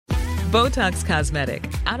Botox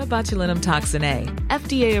Cosmetic, out of botulinum toxin A,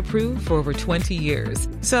 FDA approved for over 20 years.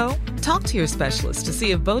 So, talk to your specialist to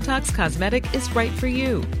see if Botox Cosmetic is right for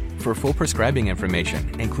you. For full prescribing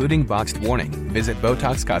information, including boxed warning, visit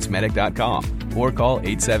BotoxCosmetic.com or call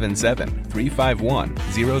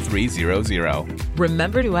 877-351-0300.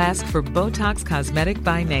 Remember to ask for Botox Cosmetic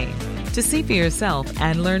by name. To see for yourself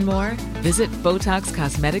and learn more, visit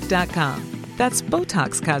BotoxCosmetic.com. That's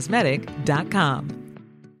BotoxCosmetic.com.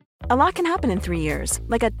 A lot can happen in 3 years,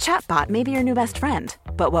 like a chatbot may be your new best friend.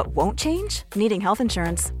 But what won't change? Needing health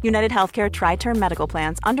insurance. United Healthcare Tri-Term Medical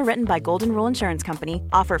Plans, underwritten by Golden Rule Insurance Company,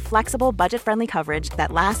 offer flexible, budget-friendly coverage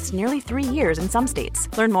that lasts nearly 3 years in some states.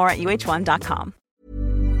 Learn more at uh1.com.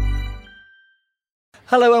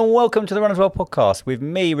 Hello and welcome to the Run As Well podcast with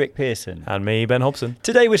me, Rick Pearson. And me, Ben Hobson.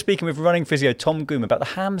 Today we're speaking with running physio Tom Goom about the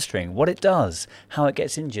hamstring, what it does, how it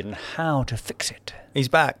gets injured and how to fix it. He's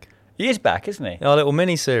back. He is back, isn't he? Our little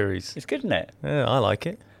mini-series. It's good, isn't it? Yeah, I like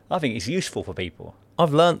it. I think it's useful for people.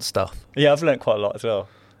 I've learnt stuff. Yeah, I've learnt quite a lot as well.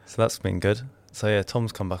 So that's been good. So yeah,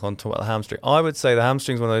 Tom's come back on to talk about the hamstring. I would say the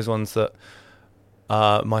hamstring's one of those ones that,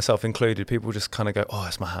 myself included, people just kind of go, oh,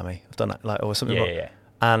 it's my hammy. I've done that, like, or something. Yeah.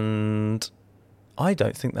 And I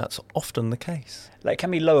don't think that's often the case. Like, it can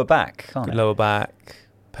be lower back, can't it? Lower back,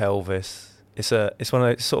 pelvis. It's one of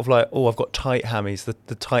those sort of like, oh, I've got tight hammies.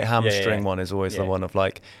 The tight hamstring one is always the one of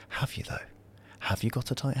like, have you though? Have you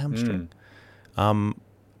got a tight hamstring? And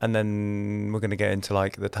then we're going to get into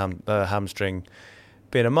like the hamstring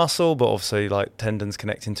being a muscle, but obviously like tendons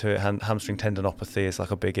connecting to it. Hamstring tendinopathy is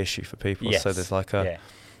like a big issue for people. Yes. So there's like a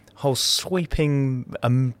whole sweeping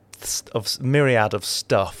myriad of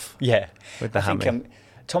stuff. Yeah, with the hammy. I think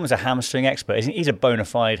Tom's a hamstring expert. Isn't he? He's a bona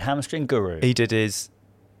fide hamstring guru.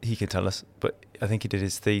 He can tell us, but I think he did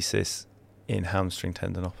his thesis in hamstring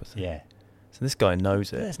tendinopathy. Yeah. So this guy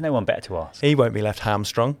knows it. There's no one better to ask. He won't be left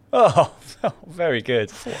hamstrung. Oh, very good.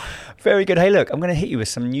 Very good. Hey, look, I'm going to hit you with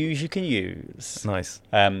some news you can use. Nice.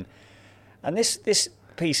 And this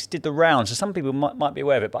piece did the rounds, so some people might be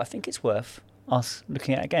aware of it, but I think it's worth us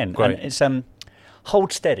looking at again. Great. And it's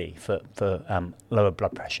hold steady for lower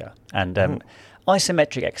blood pressure. And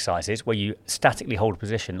isometric exercises, where you statically hold a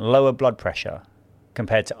position, lower blood pressure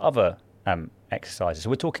compared to other exercises. So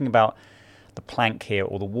we're talking about the plank here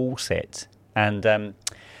or the wall sit. And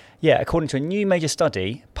according to a new major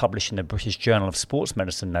study published in the British Journal of Sports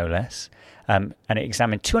Medicine, no less, and it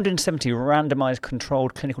examined 270 randomized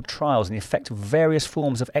controlled clinical trials and the effect of various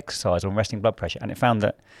forms of exercise on resting blood pressure. And it found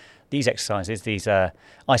that these exercises, these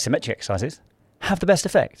isometric exercises, have the best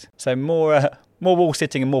effect. So more wall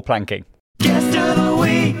sitting and more planking. Guest of the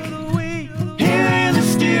week, here in the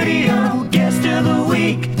studio. Guest of the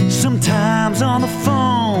week, sometimes on the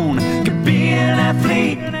phone. Could be an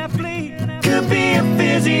athlete, could be a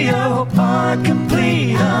physio, or a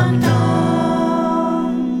complete unknown.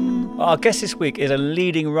 Our guest this week is a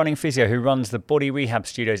leading running physio who runs the Body Rehab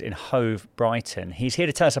Studios in Hove, Brighton. He's here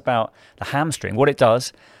to tell us about the hamstring, what it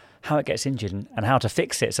does, how it gets injured, and how to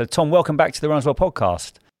fix it. So, Tom, welcome back to the Run As Well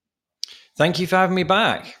podcast. Thank you for having me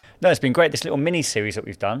back. No, it's been great, this little mini-series that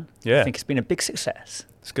we've done. Yeah. I think it's been a big success.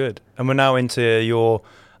 It's good. And we're now into your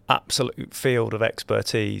absolute field of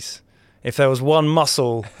expertise. If there was one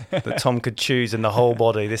muscle that Tom could choose in the whole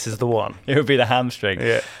body, this is the one. It would be the hamstring.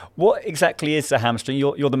 Yeah. What exactly is the hamstring?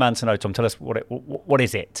 You're the man to know, Tom. Tell us what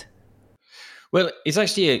is it? Well, it's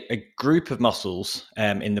actually a group of muscles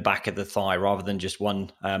in the back of the thigh rather than just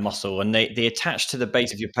one muscle. And they attach to the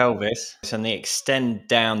base of your pelvis and they extend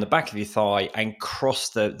down the back of your thigh and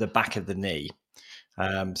cross the back of the knee.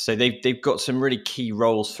 So they've got some really key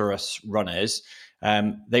roles for us runners.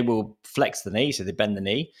 They will flex the knee, so they bend the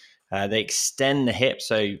knee. They extend the hip.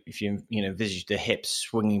 So if you envisage the hip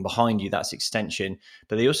swinging behind you, that's extension.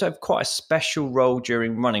 But they also have quite a special role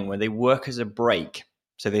during running where they work as a brake.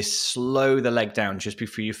 So they slow the leg down just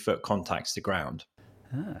before your foot contacts the ground.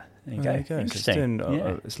 There you go. Interesting.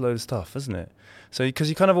 It's a load of stuff, isn't it? So because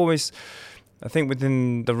you kind of always, I think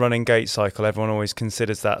within the running gait cycle, everyone always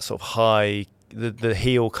considers that sort of high, the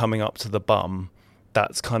heel coming up to the bum.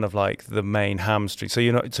 That's kind of like the main hamstring. So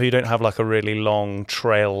you don't have like a really long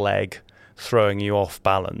trail leg throwing you off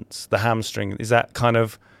balance. The hamstring, is that kind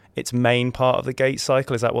of its main part of the gait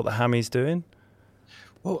cycle? Is that what the hammy's doing?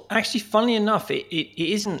 Well, actually, funnily enough, it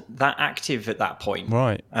isn't that active at that point.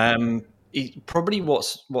 Right. Probably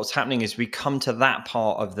what's happening is we come to that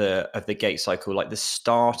part of the gait cycle, like the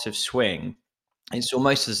start of swing. It's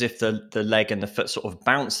almost as if the leg and the foot sort of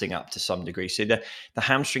bouncing up to some degree. So the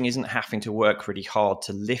hamstring isn't having to work really hard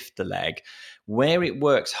to lift the leg. Where it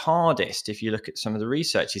works hardest, if you look at some of the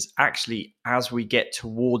research, is actually as we get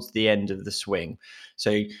towards the end of the swing.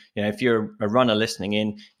 So, if you're a runner listening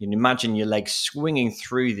in, you can imagine your legs swinging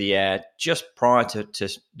through the air just prior to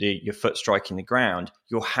your foot striking the ground.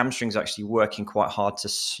 Your hamstring's actually working quite hard to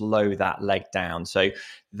slow that leg down. So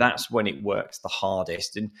that's when it works the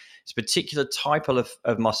hardest. And it's a particular type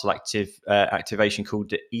of muscle activation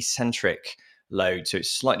called the eccentric load. So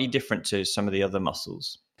it's slightly different to some of the other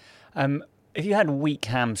muscles. If you had weak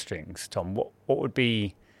hamstrings, Tom, what would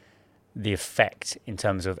be the effect in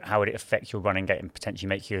terms of how would it affect your running gait and potentially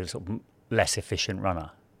make you a sort of less efficient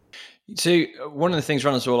runner? So one of the things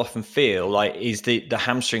runners will often feel like is the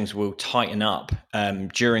hamstrings will tighten up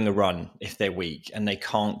during a run if they're weak and they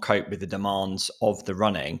can't cope with the demands of the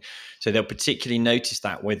running. So they'll particularly notice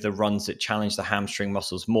that with the runs that challenge the hamstring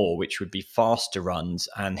muscles more, which would be faster runs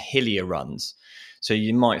and hillier runs. So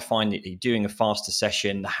you might find that you're doing a faster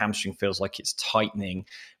session, the hamstring feels like it's tightening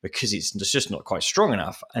because it's just not quite strong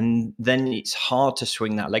enough. And then it's hard to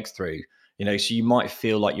swing that leg through, so you might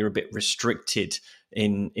feel like you're a bit restricted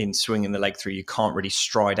in swinging the leg through. You can't really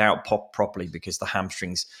stride out properly because the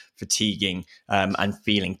hamstring's fatiguing and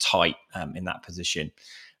feeling tight in that position.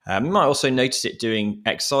 You might also notice it doing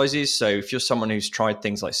exercises. So if you're someone who's tried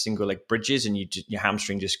things like single leg bridges and your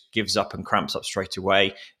hamstring just gives up and cramps up straight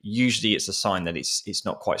away, usually it's a sign that it's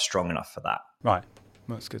not quite strong enough for that. Right.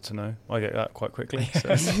 That's good to know. I get that quite quickly. So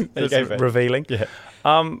that's revealing. Yeah.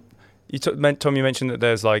 Tom, you mentioned that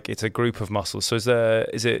there's it's a group of muscles. So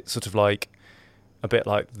is it sort of like a bit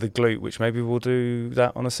like the glute, which maybe we'll do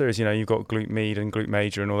that on a series? You've got glute med and glute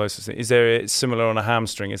major and all those sorts of things. Is there similar on a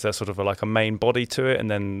hamstring? Is there sort of a main body to it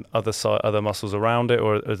and then other muscles around it,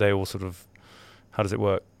 or are they all sort of, how does it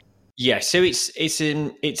work? Yeah, so it's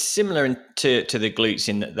similar to the glutes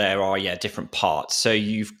in that there are different parts. So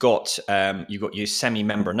you've got your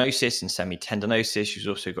semimembranosus and semitendinosus. You've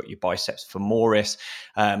also got your biceps femoris,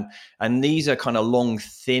 and these are kind of long,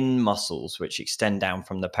 thin muscles which extend down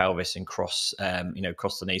from the pelvis and cross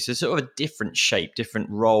the knees. So sort of a different shape, different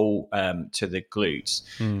role to the glutes.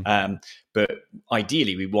 But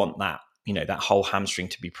ideally, we want that whole hamstring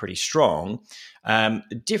to be pretty strong.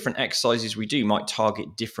 Different exercises we do might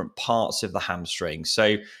target different parts of the hamstring.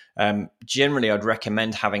 So generally, I'd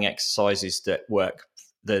recommend having exercises that work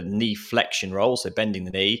the knee flexion roll, so bending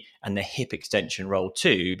the knee, and the hip extension roll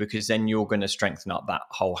too, because then you're going to strengthen up that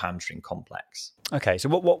whole hamstring complex. Okay, so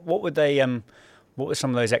what would they what would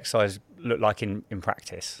some of those exercises look like in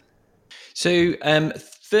practice? So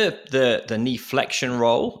for the knee flexion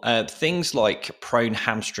roll, things like prone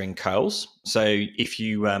hamstring curls. So if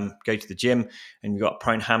you go to the gym and you've got a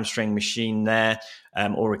prone hamstring machine there,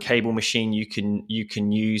 or a cable machine you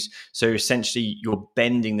can use. So essentially you're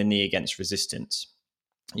bending the knee against resistance.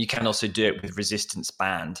 You can also do it with resistance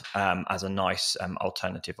band as a nice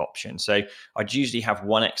alternative option. So I'd usually have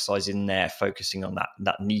one exercise in there focusing on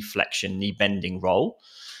that knee flexion, knee bending roll.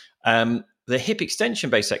 The hip extension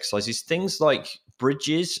based exercises, things like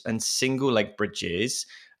bridges and single leg bridges,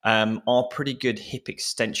 are pretty good hip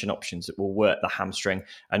extension options that will work the hamstring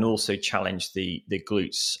and also challenge the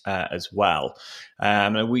glutes as well.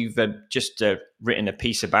 And we've just written a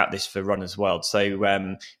piece about this for Runners World. So you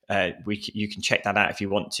can check that out if you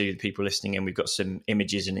want to. The people listening in, we've got some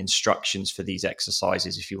images and instructions for these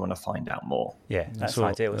exercises if you want to find out more. Yeah, that's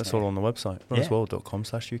ideal. That's all on the website,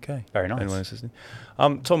 runnersworld.com/UK. Very nice.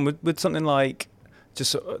 Tom, with something like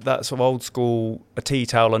just that sort of old school, a tea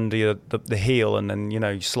towel under the heel, and then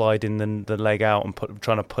you slide in the leg out and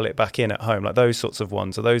trying to pull it back in at home, like those sorts of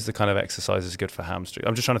ones. Are those the kind of exercises good for hamstring?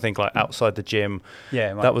 I'm just trying to think outside the gym.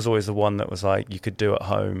 Yeah, that was always the one that was you could do at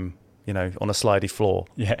home, on a slidey floor.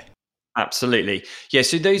 Yeah. Absolutely. Yeah,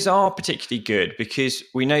 so those are particularly good because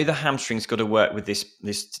we know the hamstring's got to work with this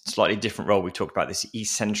slightly different role. We talked about this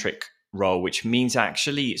eccentric role, which means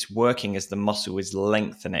actually it's working as the muscle is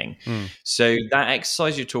lengthening. So that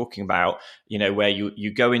exercise you're talking about, where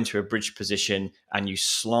you go into a bridge position and you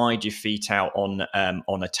slide your feet out on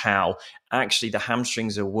a towel, actually the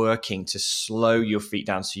hamstrings are working to slow your feet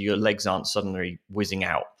down so your legs aren't suddenly whizzing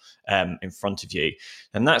out in front of you.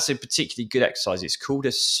 And that's a particularly good exercise. It's called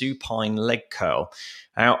a supine leg curl.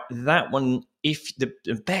 Now, that one, if the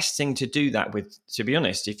best thing to do that with, to be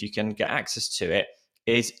honest, if you can get access to it,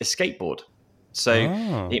 is a skateboard. So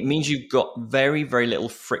it means you've got very, very little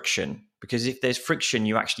friction, because if there's friction,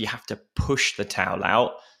 you actually have to push the towel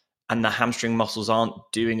out and the hamstring muscles aren't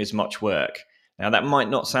doing as much work. Now, that might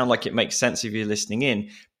not sound like it makes sense if you're listening in,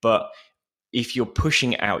 but if you're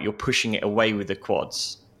pushing it out, you're pushing it away with the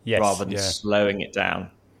quads rather than slowing it down.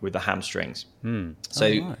 with the hamstrings.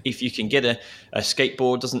 So if you can get a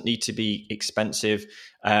skateboard, doesn't need to be expensive,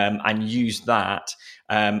 and use that.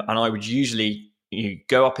 And I would usually, you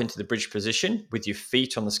go up into the bridge position with your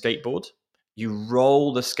feet on the skateboard. You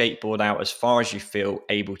roll the skateboard out as far as you feel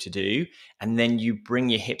able to do, and then you bring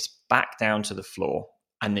your hips back down to the floor,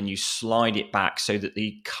 and then you slide it back so that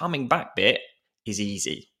the coming back bit is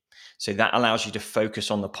easy. So that allows you to focus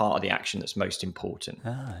on the part of the action that's most important.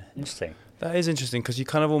 Interesting. That is interesting, because you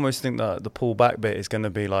kind of almost think that the pull back bit is going to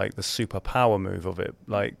be like the super power move of it,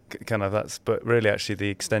 like kind of but really actually the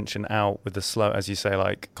extension out with the slow, as you say,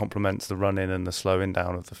 like complements the run in and the slowing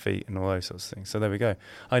down of the feet and all those sorts of things. So there we go.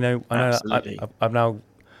 I know.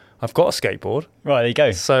 I've got a skateboard. Right, there you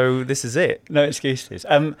go. So this is it. No excuses.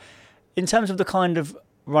 In terms of the kind of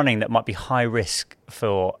running that might be high risk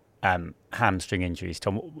for hamstring injuries,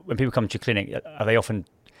 Tom, when people come to your clinic, are they often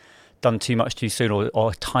done too much too soon,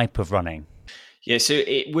 or type of running? Yeah, so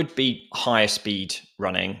it would be higher speed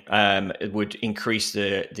running. It would increase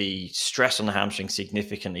the stress on the hamstring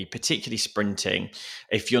significantly, particularly sprinting,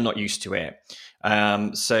 if you're not used to it.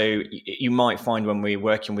 So you might find when we're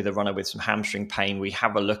working with a runner with some hamstring pain, we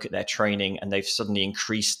have a look at their training and they've suddenly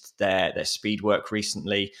increased their speed work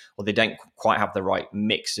recently, or they don't quite have the right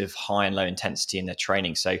mix of high and low intensity in their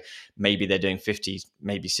training. So maybe they're doing 50,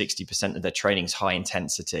 maybe 60% of their training is high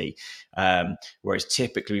intensity. Whereas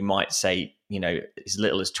typically we might say, as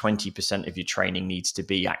little as 20% of your training needs to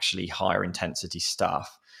be actually higher intensity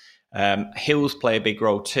stuff. Hills play a big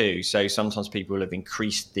role too. So sometimes people have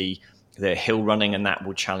increased the hill running, and that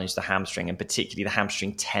will challenge the hamstring, and particularly the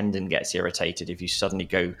hamstring tendon gets irritated if you suddenly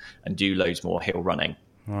go and do loads more hill running.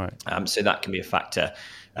 Right. So that can be a factor.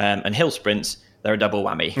 And hill sprints, they're a double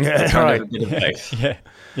whammy. Yeah, right. A bit of both.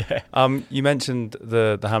 Yeah. You mentioned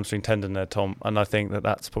the hamstring tendon there, Tom, and I think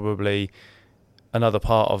that's probably another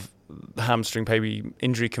part of the hamstring maybe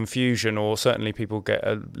injury confusion, or certainly people get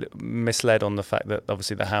misled on the fact that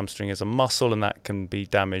obviously the hamstring is a muscle and that can be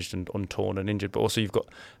damaged and torn and injured, but also you've got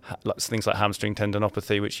things like hamstring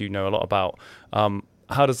tendinopathy, which you know a lot about.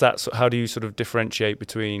 How do you sort of differentiate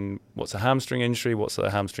between what's a hamstring injury, what's a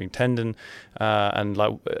hamstring tendon, and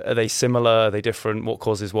like, are they similar, are they different, what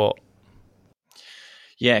causes what?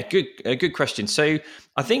 Yeah, good question. So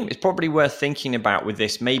I think it's probably worth thinking about with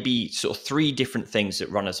this, maybe sort of 3 different things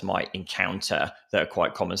that runners might encounter that are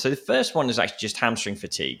quite common. So the first one is actually just hamstring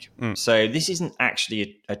fatigue. So this isn't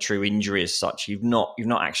actually a true injury as such. You've not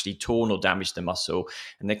actually torn or damaged the muscle.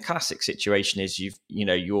 And the classic situation is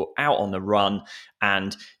you're out on the run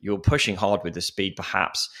and you're pushing hard with the speed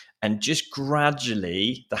perhaps, and just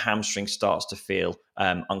gradually the hamstring starts to feel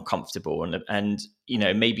uncomfortable and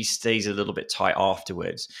maybe stays a little bit tight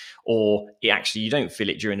afterwards, or you don't feel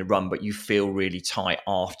it during the run, but you feel really tight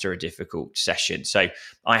after a difficult session. So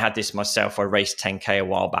I had this myself. I raced 10K a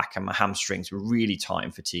while back and my hamstrings were really tight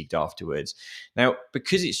and fatigued afterwards. Now,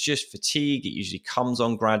 because it's just fatigue, it usually comes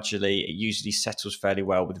on gradually. It usually settles fairly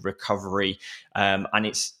well with recovery, and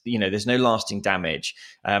it's there's no lasting damage.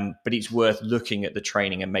 But it's worth looking at the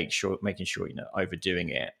training and making sure you're not overdoing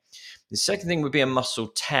it. The second thing would be a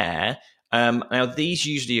muscle tear. Now, these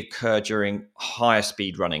usually occur during higher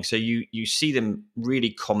speed running. So you see them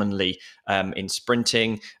really commonly in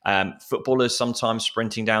sprinting. Footballers sometimes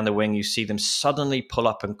sprinting down the wing, you see them suddenly pull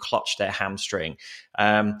up and clutch their hamstring.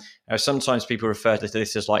 Now, sometimes people refer to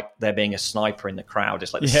this as like there being a sniper in the crowd.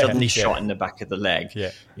 It's like suddenly shot in the back of the leg.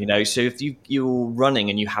 Yeah. So if you're running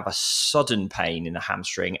and you have a sudden pain in the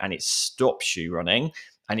hamstring and it stops you running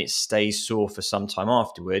and it stays sore for some time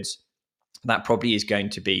afterwards, that probably is going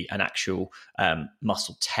to be an actual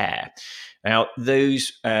muscle tear. Now,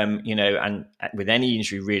 those, and with any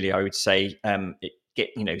injury, really, I would say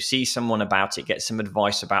see someone about it, get some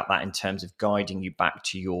advice about that in terms of guiding you back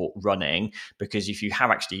to your running, because if you have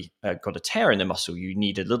actually got a tear in the muscle, you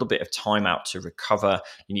need a little bit of time out to recover.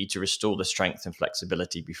 You need to restore the strength and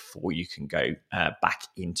flexibility before you can go back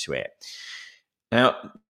into it.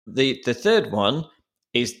 Now, the third one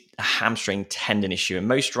is a hamstring tendon issue. And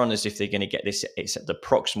most runners, if they're going to get this, it's at the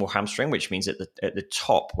proximal hamstring, which means at the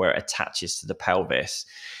top where it attaches to the pelvis.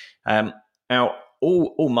 Now,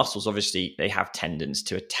 all muscles, obviously, they have tendons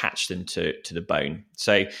to attach them to the bone.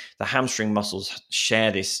 So the hamstring muscles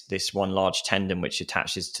share this one large tendon which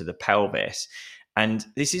attaches to the pelvis. And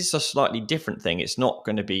this is a slightly different thing. It's not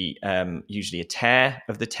going to be usually a tear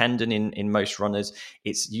of the tendon in most runners.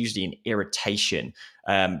 It's usually an irritation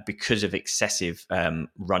because of excessive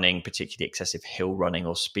running, particularly excessive hill running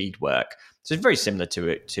or speed work. So it's very similar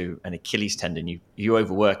to an Achilles tendon. You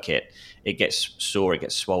overwork it, it gets sore, it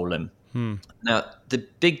gets swollen. Now, the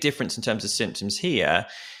big difference in terms of symptoms here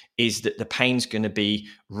is that the pain's going to be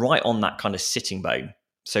right on that kind of sitting bone.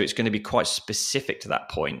 So it's going to be quite specific to that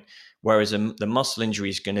point. Whereas the muscle injury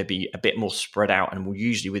is going to be a bit more spread out and will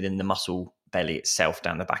usually within the muscle belly itself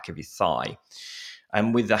down the back of your thigh.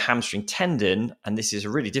 And with the hamstring tendon, and this is a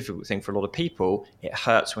really difficult thing for a lot of people, it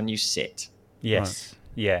hurts when you sit. Yes. Right.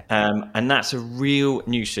 Yeah. And that's a real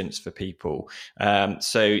nuisance for people.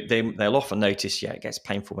 So they'll often notice, it gets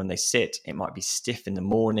painful when they sit. It might be stiff in the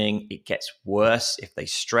morning. It gets worse if they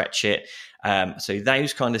stretch it. So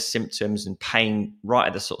those kind of symptoms and pain right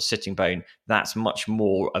at the sort of sitting bone, that's much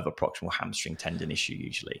more of a proximal hamstring tendon issue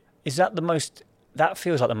usually. Is that that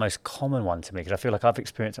feels like the most common one to me, because I feel like I've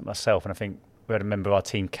experienced it myself, and I think we had a member of our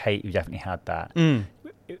team, Kate, who definitely had that.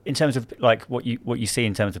 In terms of like what you see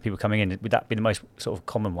in terms of people coming in, would that be the most sort of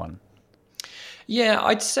common one? Yeah,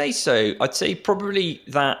 I'd say so. I'd say probably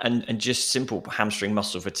that and just simple hamstring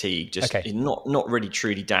muscle fatigue, just not really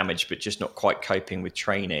truly damaged, but just not quite coping with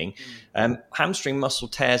training. Hamstring muscle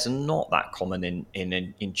tears are not that common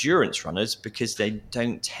in endurance runners because they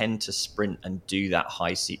don't tend to sprint and do that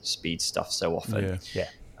high speed stuff so often.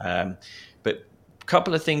 But a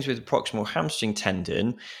couple of things with proximal hamstring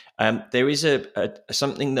tendon. There is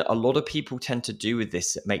something that a lot of people tend to do with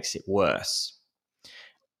this that makes it worse.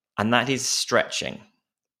 And that is stretching.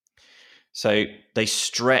 So they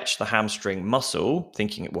stretch the hamstring muscle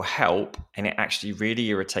thinking it will help, and it actually really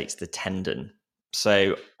irritates the tendon.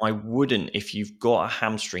 So I wouldn't, if you've got a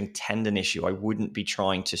hamstring tendon issue, I wouldn't be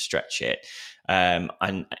trying to stretch it. And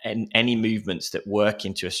any movements that work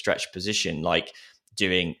into a stretch position, like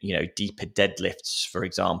doing, deeper deadlifts, for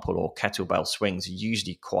example, or kettlebell swings, are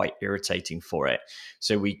usually quite irritating for it.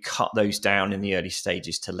 So we cut those down in the early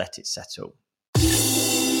stages to let it settle.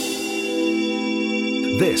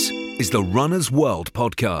 This is the Runner's World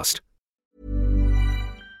podcast.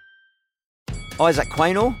 Isaac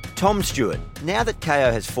Quaynor, Tom Stewart. Now that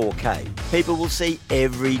KO has 4K, people will see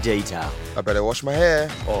every detail. I better wash my hair.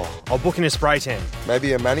 Oh, I'll book in a spray tan.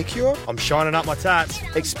 Maybe a manicure? I'm shining up my tats.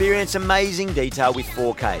 Experience amazing detail with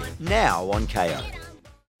 4K, now on KO.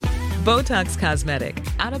 Botox Cosmetic,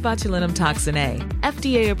 out of botulinum toxin A,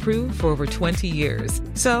 FDA approved for over 20 years.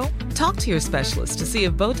 So, talk to your specialist to see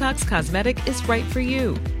if Botox Cosmetic is right for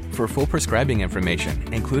you. For full prescribing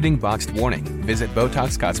information, including boxed warning, visit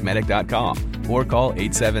BotoxCosmetic.com or call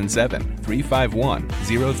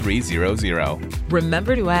 877-351-0300.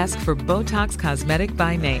 Remember to ask for Botox Cosmetic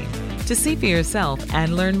by name. To see for yourself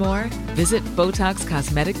and learn more, visit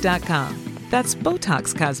BotoxCosmetic.com. That's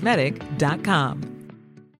BotoxCosmetic.com.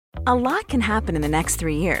 A lot can happen in the next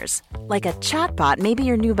 3 years. Like a chatbot may be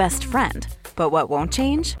your new best friend. But what won't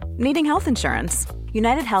change? Needing health insurance.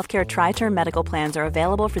 United Healthcare Tri-Term Medical Plans are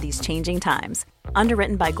available for these changing times.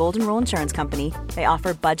 Underwritten by Golden Rule Insurance Company, they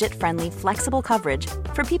offer budget-friendly, flexible coverage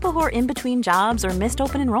for people who are in between jobs or missed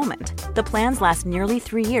open enrollment. The plans last nearly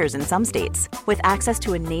 3 years in some states, with access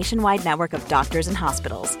to a nationwide network of doctors and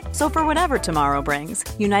hospitals. So for whatever tomorrow brings,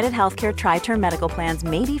 United Healthcare Tri-Term Medical Plans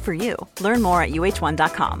may be for you. Learn more at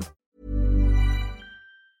uh1.com.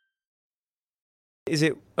 Is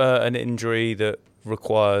it an injury that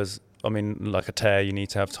requires, like a tear, you need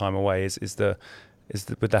to have time away? Is the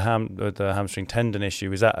with the hamstring tendon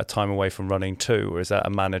issue, is that a time away from running too, or is that a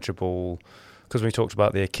manageable? Because we talked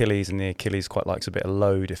about the Achilles, and the Achilles quite likes a bit of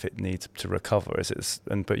load if it needs to recover.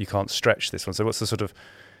 But you can't stretch this one. So what's the sort of,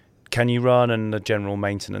 can you run, and the general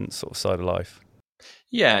maintenance sort of side of life?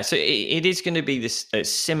 Yeah, so it is going to be this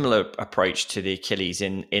similar approach to the Achilles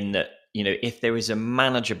in that, if there is a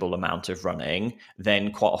manageable amount of running,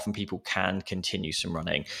 then quite often people can continue some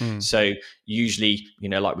running. So usually,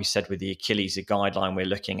 like we said with the Achilles, the guideline we're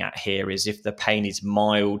looking at here is if the pain is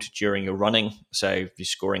mild during your running, so if you're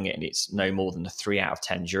scoring it and it's no more than a 3 out of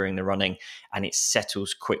 10 during the running, and it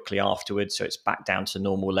settles quickly afterwards, so it's back down to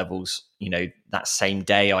normal levels, that same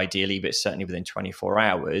day ideally, but certainly within 24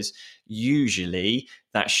 hours, usually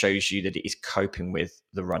that shows you that it is coping with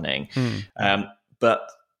the running. But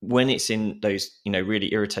when it's in those,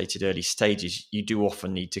 really irritated early stages, you do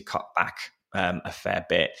often need to cut back a fair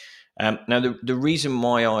bit. Now, the reason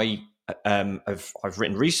why I've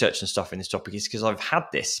written research and stuff in this topic is because I've had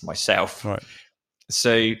this myself. Right.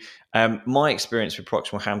 So my experience with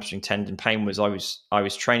proximal hamstring tendon pain was I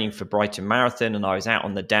was training for Brighton Marathon, and I was out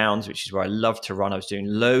on the Downs, which is where I love to run. I was doing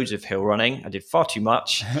loads of hill running. I did far too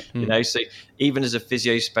much, So even as a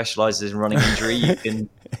physio specializes in running injury, you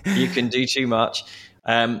can do too much.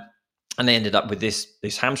 And they ended up with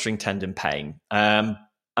this hamstring tendon pain. And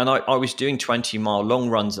I was doing 20-mile long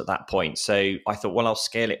runs at that point. So I thought, well, I'll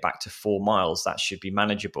scale it back to 4 miles. That should be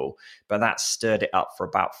manageable. But that stirred it up for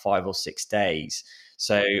about 5 or 6 days.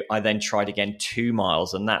 So I then tried again 2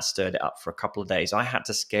 miles, and that stirred it up for a couple of days. I had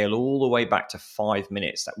to scale all the way back to 5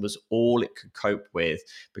 minutes. That was all it could cope with,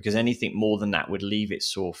 because anything more than that would leave it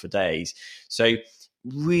sore for days. So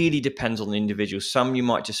really depends on the individual. Some you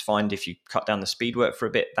might just find if you cut down the speed work for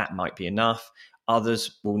a bit, that might be enough.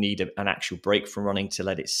 Others will need an actual break from running to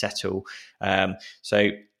let it settle. So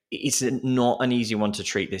it's not an easy one to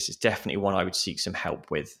treat. This is definitely one I would seek some help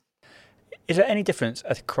with. Is there any difference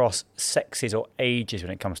across sexes or ages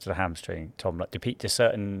when it comes to the hamstring, Tom? Like, do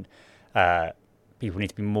certain people need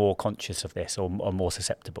to be more conscious of this or more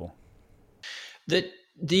susceptible?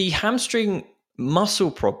 The hamstring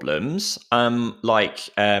muscle problems, like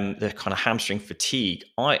the kind of hamstring fatigue,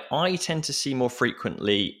 I tend to see more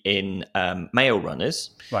frequently in male runners.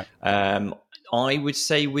 Right. I would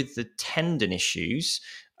say with the tendon issues,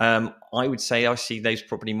 I would say I see those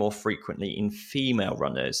probably more frequently in female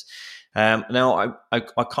runners. Now,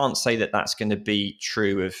 I can't say that that's going to be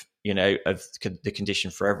true of the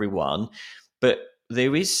condition for everyone, but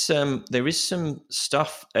there is some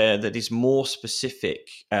stuff that is more specific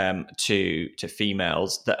to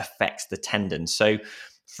females that affects the tendon. So,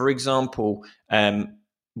 for example,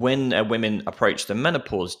 when women approach the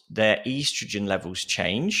menopause, their estrogen levels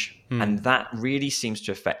change, and that really seems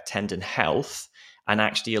to affect tendon health. And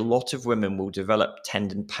actually, a lot of women will develop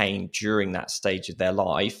tendon pain during that stage of their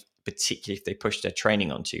life, particularly if they push their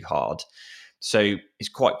training on too hard. So it's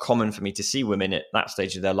quite common for me to see women at that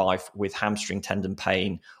stage of their life with hamstring tendon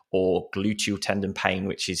pain or gluteal tendon pain,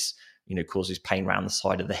 which is, causes pain around the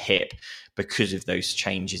side of the hip because of those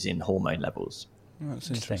changes in hormone levels. Oh,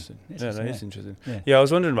 that's interesting. That is interesting. Yeah. Yeah, I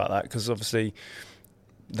was wondering about that because obviously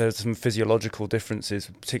there's some physiological differences,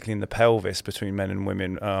 particularly in the pelvis between men and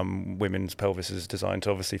women. Women's pelvis is designed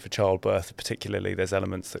to, obviously, for childbirth, particularly. There's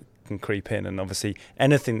elements that can creep in, and obviously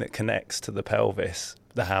anything that connects to the pelvis,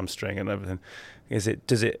 the hamstring and everything,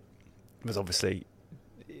 there's obviously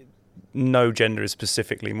no gender is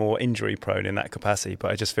specifically more injury prone in that capacity,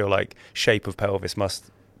 but I just feel like shape of pelvis must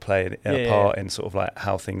play a part in sort of like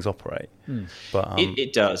how things operate. But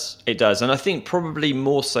it does, and I think probably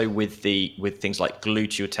more so with things like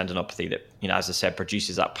gluteal tendinopathy that, as I said,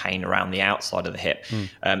 produces that pain around the outside of the hip.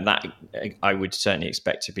 That I would certainly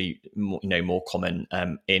expect to be more common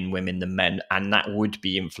in women than men, and that would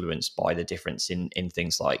be influenced by the difference in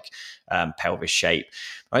things like pelvis shape.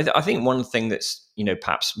 I think one thing that's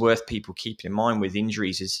perhaps worth people keeping in mind with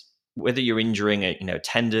injuries is whether you're injuring a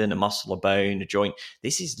tendon, a muscle, a bone, a joint,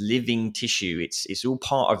 this is living tissue. It's all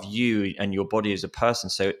part of you and your body as a person.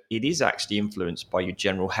 So it is actually influenced by your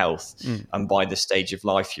general health and by the stage of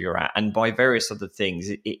life you're at and by various other things.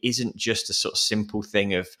 It isn't just a sort of simple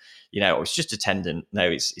thing of, it's just a tendon. No,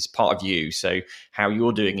 it's part of you. So how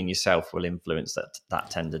you're doing in yourself will influence that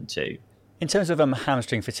tendon too. In terms of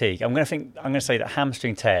hamstring fatigue, I'm going to say that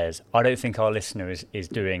hamstring tears, I don't think our listener is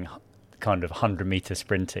doing kind of 100-meter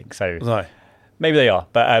sprinting, so no. Maybe they are,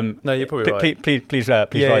 but no, you're probably right. Please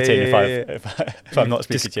write in if I'm not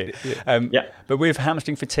speaking to you. But with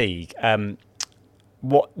hamstring fatigue,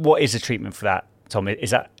 what is the treatment for that, Tom?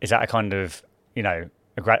 Is that a kind of a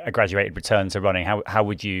graduated return to running? How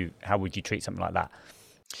would you treat something like that?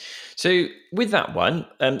 So with that one,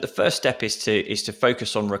 the first step is to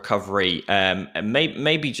focus on recovery, and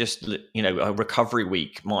maybe just a recovery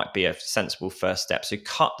week might be a sensible first step. So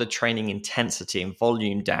cut the training intensity and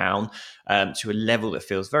volume down to a level that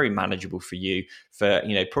feels very manageable for you for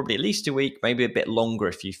probably at least a week, maybe a bit longer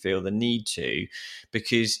if you feel the need to,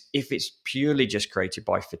 because if it's purely just created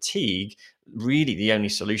by fatigue, really the only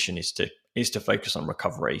solution is to focus on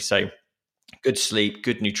recovery. So good sleep,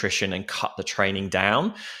 good nutrition, and cut the training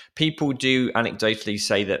down. People do anecdotally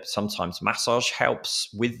say that sometimes massage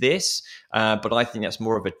helps with this, but I think that's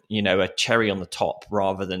more of a cherry on the top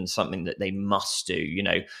rather than something that they must do.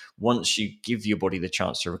 Once you give your body the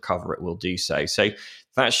chance to recover, it will do so. So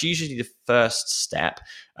that's usually the first step.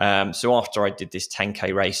 So after I did this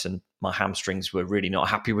 10K race and my hamstrings were really not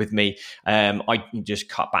happy with me, I just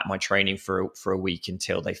cut back my training for a week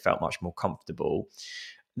until they felt much more comfortable.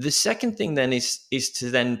 The second thing then is to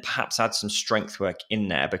then perhaps add some strength work in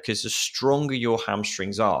there, because the stronger your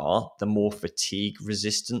hamstrings are, the more fatigue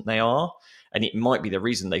resistant they are. And it might be the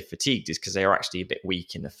reason they fatigued is because they are actually a bit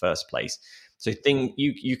weak in the first place. So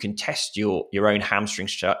you can test your own hamstring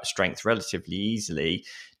strength relatively easily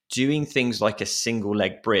doing things like a single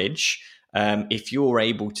leg bridge. If you're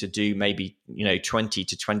able to do maybe 20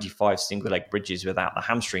 to 25 single leg bridges without the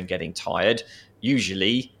hamstring getting tired,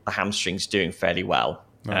 usually the hamstring's doing fairly well.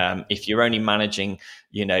 Right. If you're only managing,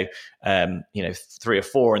 3 or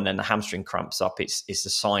 4, and then the hamstring cramps up, it's a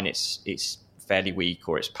sign it's fairly weak,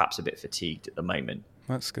 or it's perhaps a bit fatigued at the moment.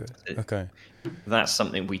 That's good. Okay. That's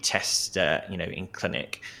something we test, in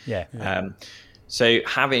clinic. Yeah. So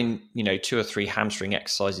having, 2 or 3 hamstring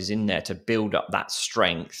exercises in there to build up that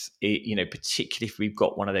strength, particularly if we've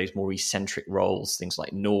got one of those more eccentric rolls, things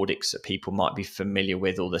like Nordics that people might be familiar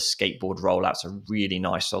with, or the skateboard rollout's a really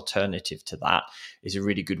nice alternative to that, is a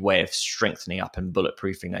really good way of strengthening up and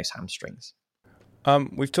bulletproofing those hamstrings.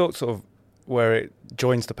 We've talked sort of where it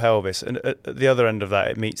joins the pelvis, and at the other end of that,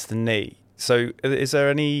 it meets the knee. So is there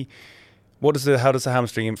any... how does the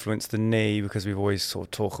hamstring influence the knee? Because we've always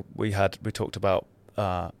sort of we talked about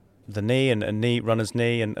the knee and runner's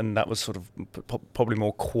knee, and that was sort of probably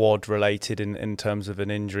more quad related in terms of an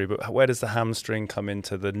injury. But where does the hamstring come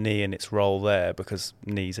into the knee and its role there? Because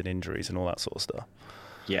knees and injuries and all that sort of stuff.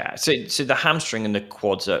 Yeah, so the hamstring and the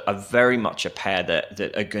quads are very much a pair that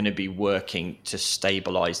are going to be working to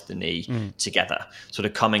stabilize the knee together, sort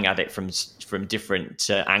of coming at it from different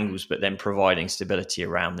angles, but then providing stability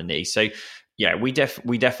around the knee. So yeah, we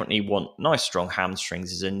definitely want nice strong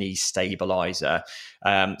hamstrings as a knee stabilizer.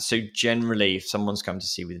 So generally, if someone's come to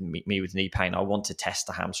see me with knee pain, I want to test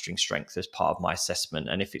the hamstring strength as part of my assessment.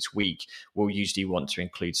 And if it's weak, we'll usually want to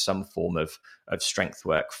include some form of strength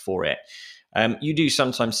work for it. You do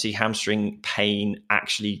sometimes see hamstring pain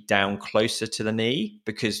actually down closer to the knee,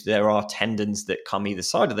 because there are tendons that come either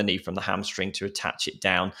side of the knee from the hamstring to attach it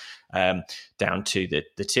down to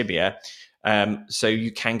the tibia. So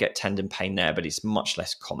you can get tendon pain there, but it's much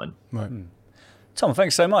less common. Right. Tom,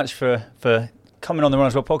 thanks so much for coming on the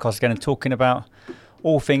Runners World podcast again and talking about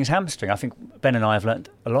all things hamstring. I think Ben and I have learnt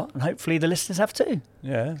a lot, and hopefully the listeners have too.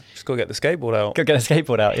 Yeah, just got to get the skateboard out. Go get a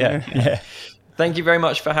skateboard out, yeah. Thank you very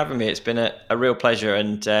much for having me. It's been a real pleasure.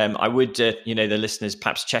 And I would, the listeners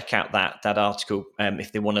perhaps check out that article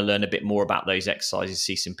if they want to learn a bit more about those exercises,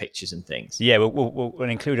 see some pictures and things. Yeah, we'll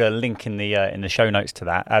include a link in the show notes to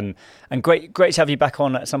that. And great to have you back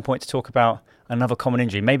on at some point to talk about another common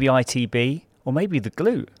injury, maybe ITB or maybe the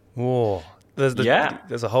glute. Whoa.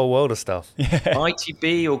 There's a whole world of stuff. Yeah.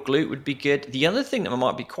 ITB or glute would be good. The other thing that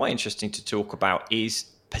might be quite interesting to talk about is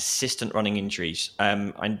persistent running injuries.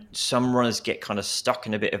 And some runners get kind of stuck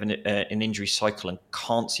in a bit of an injury cycle and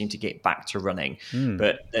can't seem to get back to running.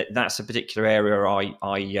 But that's a particular area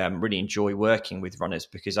I really enjoy working with runners,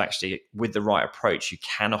 because actually with the right approach, you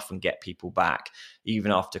can often get people back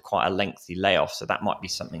even after quite a lengthy layoff. So that might be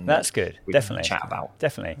something that's good. We Definitely can chat about.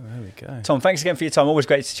 Definitely. There we go. Tom, thanks again for your time. Always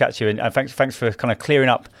great to chat to you, and thanks for kind of clearing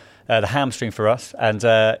up the hamstring for us. And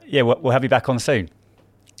we'll have you back on soon.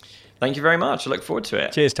 Thank you very much. I look forward to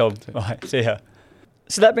it. Cheers, Tom. All right, see ya.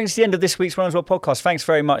 So that brings the end of this week's Runners World podcast. Thanks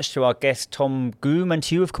very much to our guest, Tom Goom, and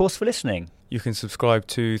to you, of course, for listening. You can subscribe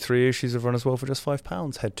to 3 issues of Runners World for just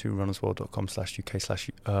 £5. Head to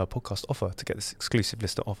runnersworld.com/UK/podcast offer to get this exclusive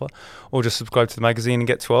listener offer, or just subscribe to the magazine and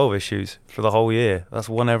get 12 issues for the whole year. That's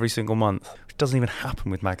one every single month, which doesn't even happen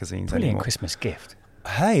with magazines Brilliant anymore. Christmas gift.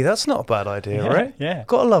 Hey, that's not a bad idea, right? Yeah.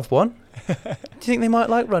 Got a loved one. Do you think they might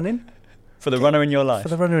like running? For the runner in your life. For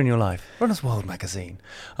the runner in your life. Runners World magazine.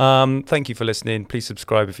 Thank you for listening. Please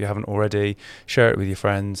subscribe if you haven't already. Share it with your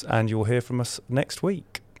friends, and you'll hear from us next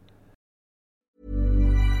week.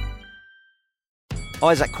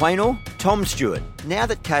 Isaac Quaynor, Tom Stewart. Now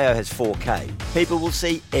that KO has 4K, people will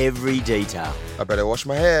see every detail. I better wash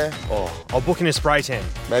my hair. Oh, I'll book in a spray tan.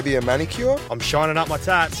 Maybe a manicure? I'm shining up my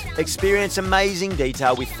tats. Experience amazing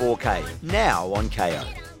detail with 4K, now on KO.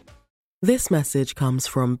 This message comes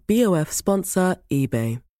from BOF sponsor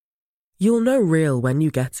eBay. You'll know real when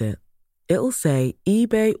you get it. It'll say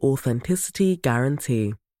eBay Authenticity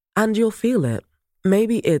Guarantee. And you'll feel it.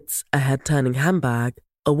 Maybe it's a head-turning handbag,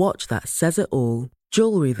 a watch that says it all,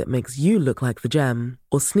 jewelry that makes you look like the gem,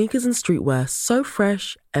 or sneakers and streetwear so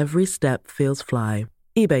fresh every step feels fly.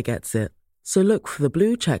 eBay gets it. So look for the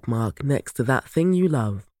blue check mark next to that thing you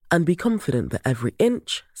love. And be confident that every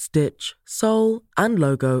inch, stitch, sole, and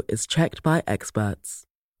logo is checked by experts.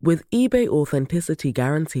 With eBay Authenticity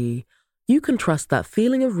Guarantee, you can trust that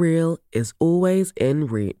feeling of real is always in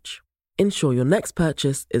reach. Ensure your next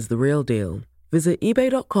purchase is the real deal. Visit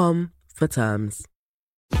ebay.com for terms.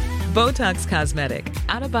 Botox Cosmetic,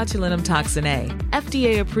 out of botulinum toxin A,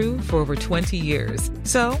 FDA approved for over 20 years.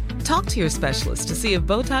 So, talk to your specialist to see if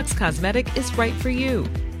Botox Cosmetic is right for you.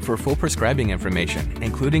 For full prescribing information,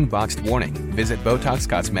 including boxed warning, visit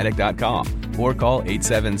BotoxCosmetic.com or call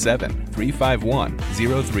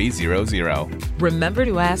 877-351-0300. Remember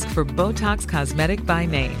to ask for Botox Cosmetic by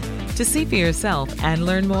name. To see for yourself and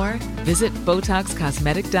learn more, visit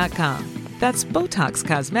BotoxCosmetic.com. That's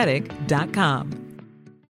BotoxCosmetic.com.